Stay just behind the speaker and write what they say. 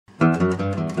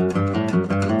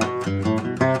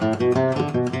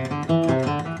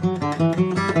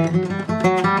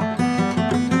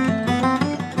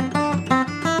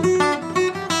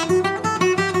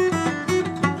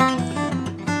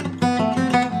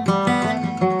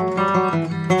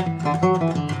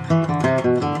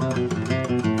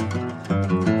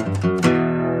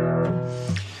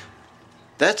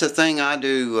That's a thing I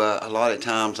do a lot of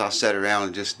times. I sit around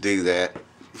and just do that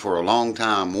for a long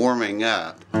time, warming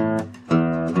up.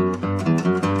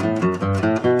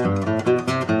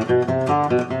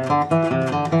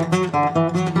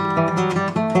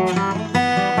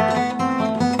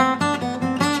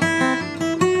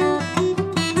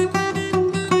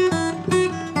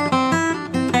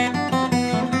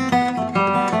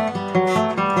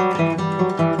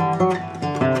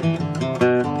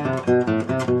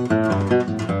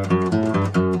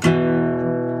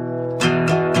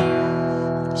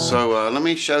 So let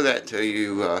me show that to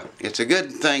you. It's a good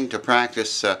thing to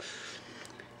practice.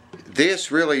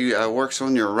 This really works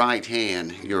on your right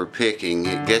hand. Your picking.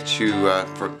 It gets you,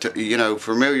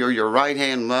 familiar your right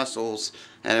hand muscles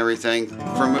and everything.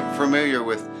 Familiar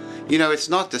with, it's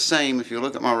not the same. If you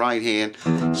look at my right hand,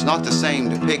 it's not the same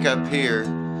to pick up here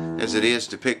as it is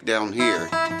to pick down here.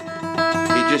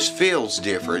 It just feels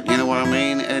different, you know what I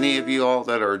mean? Any of you all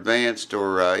that are advanced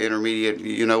or intermediate,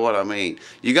 you know what I mean.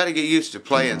 You got to get used to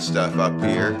playing stuff up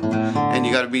here, and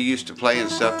you got to be used to playing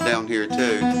stuff down here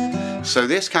too. So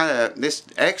this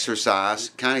exercise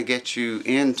kind of gets you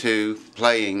into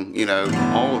playing,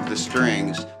 all of the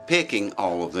strings, picking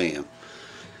all of them.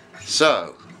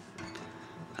 So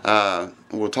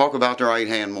we'll talk about the right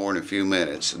hand more in a few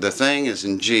minutes. The thing is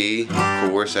in G, of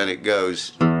course, and it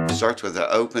starts with an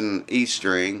open E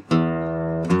string.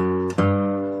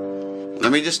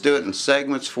 Let me just do it in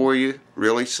segments for you,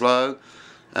 really slow.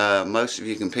 Most of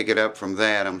you can pick it up from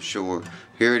that, I'm sure.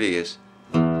 Here it is.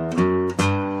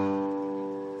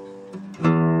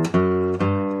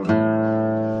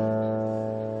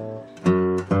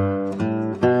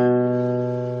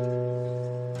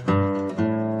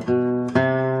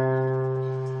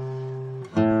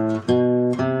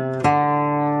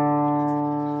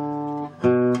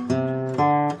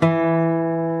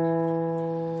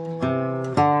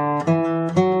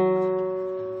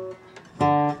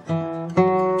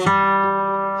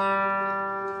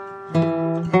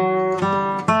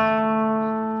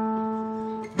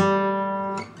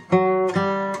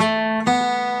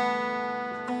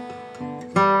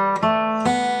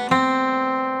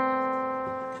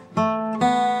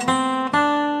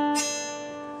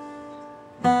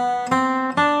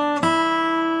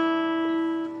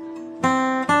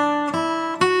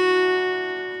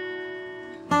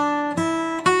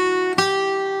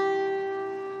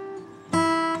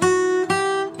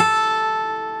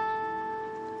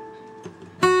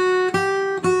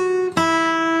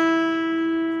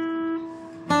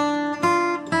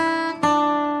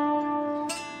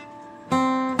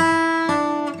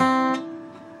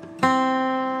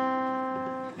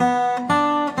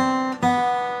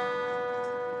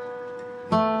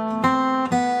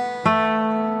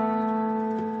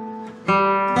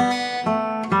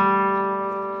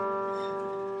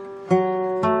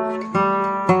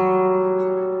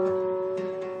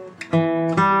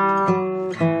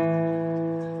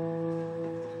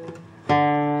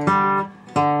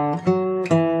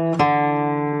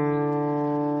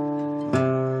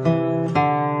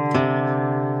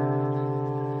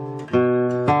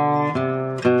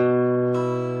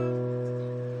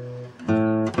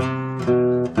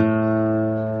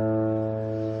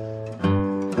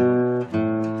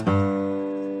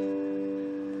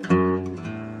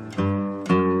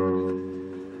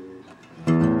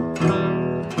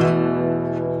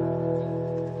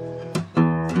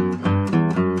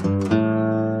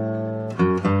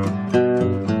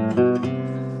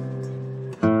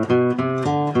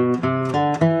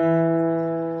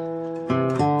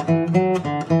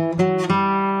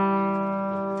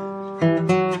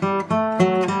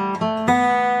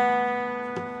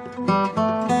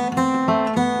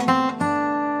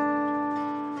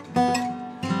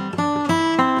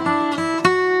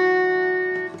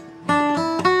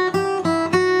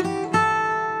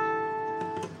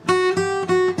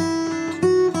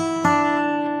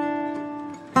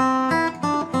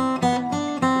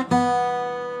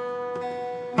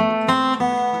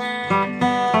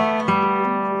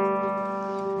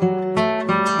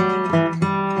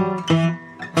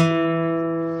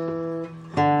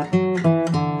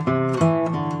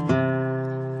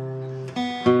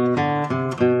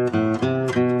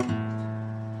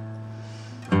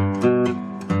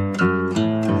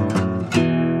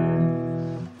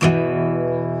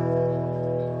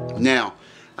 Now,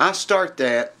 I start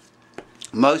that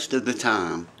most of the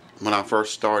time when I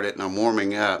first start it and I'm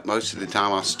warming up. Most of the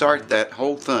time I start that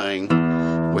whole thing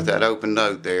with that open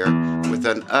note there with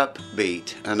an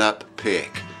upbeat, an up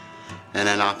pick. And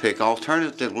then I pick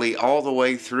alternatively all the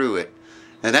way through it.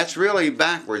 And that's really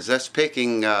backwards. That's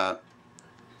picking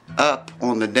up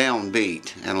on the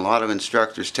downbeat, and a lot of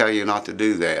instructors tell you not to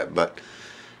do that, but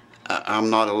I'm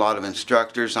not a lot of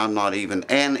instructors. I'm not even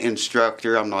an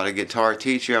instructor. I'm not a guitar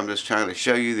teacher. I'm just trying to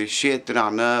show you the shit that I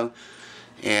know,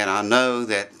 and I know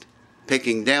that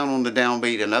picking down on the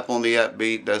downbeat and up on the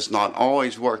upbeat does not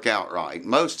always work out right.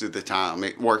 Most of the time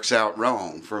it works out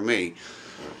wrong for me.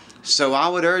 So I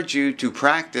would urge you to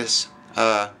practice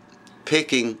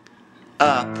picking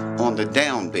up on the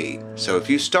downbeat. So if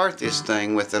you start this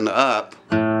thing with an up,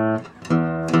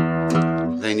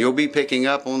 then you'll be picking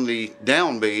up on the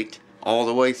downbeat all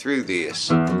the way through this.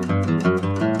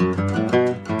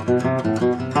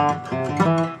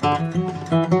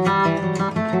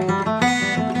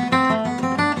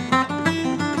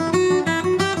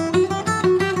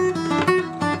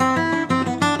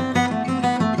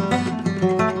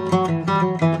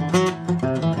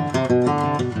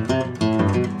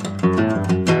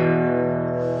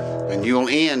 And you'll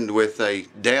end with a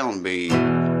downbeat.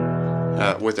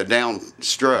 With a down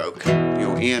stroke.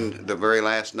 You'll end the very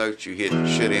last note you hit,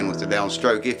 should end with the down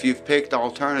stroke if you've picked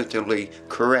alternatively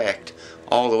correct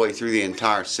all the way through the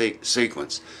entire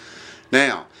sequence.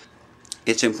 Now,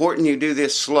 it's important you do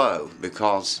this slow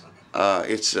because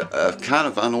it's a kind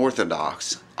of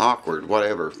unorthodox, awkward,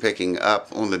 whatever, picking up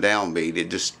on the downbeat. It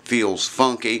just feels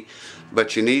funky,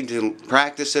 but you need to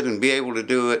practice it and be able to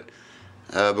do it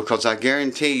because I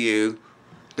guarantee you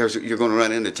you're going to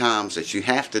run into times that you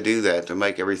have to do that to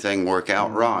make everything work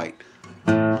out right.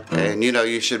 And you know,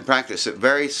 you should practice it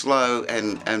very slow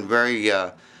and very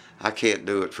I can't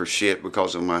do it for shit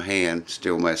because of my hand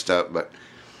still messed up, but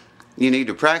you need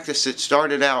to practice it.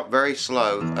 Start it out very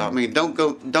slow. I mean,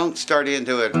 don't start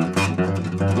into it.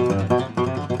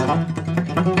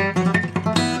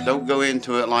 Don't go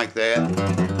into it like that.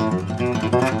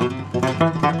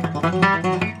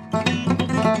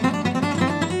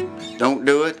 Don't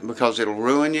do it because it'll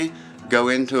ruin you. Go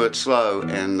into it slow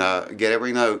and get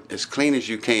every note as clean as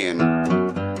you can.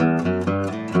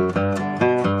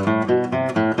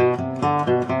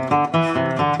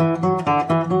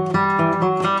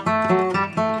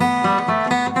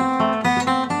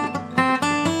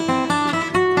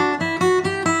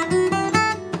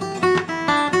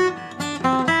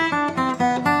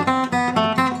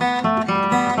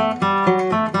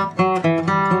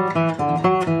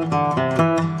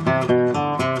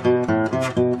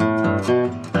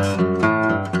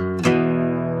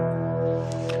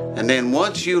 And then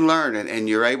once you learn it and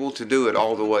you're able to do it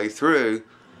all the way through,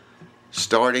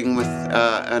 starting with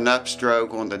an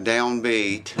upstroke on the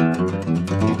downbeat,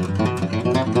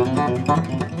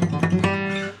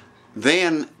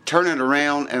 then turn it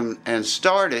around and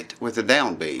start it with a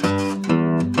downbeat.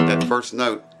 That first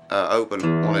note open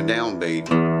on a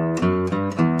downbeat.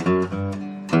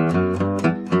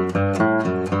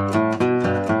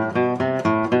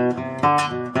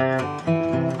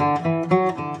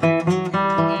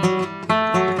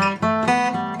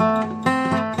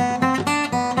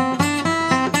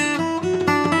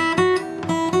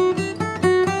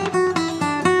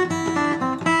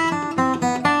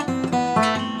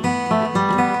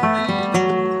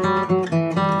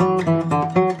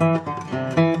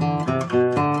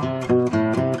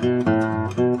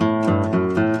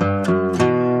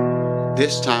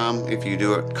 This time, if you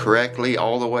do it correctly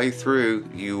all the way through,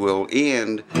 you will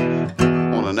end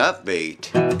on an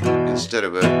upbeat instead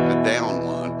of a down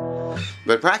one.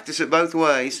 But practice it both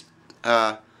ways.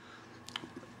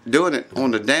 Doing it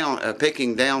on the down,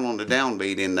 picking down on the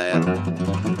downbeat in that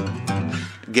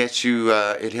gets you.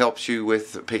 It helps you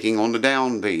with picking on the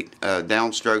downbeat,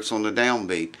 downstrokes on the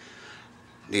downbeat.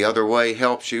 The other way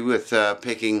helps you with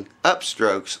picking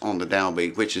upstrokes on the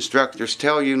downbeat, which instructors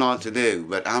tell you not to do,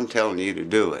 but I'm telling you to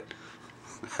do it.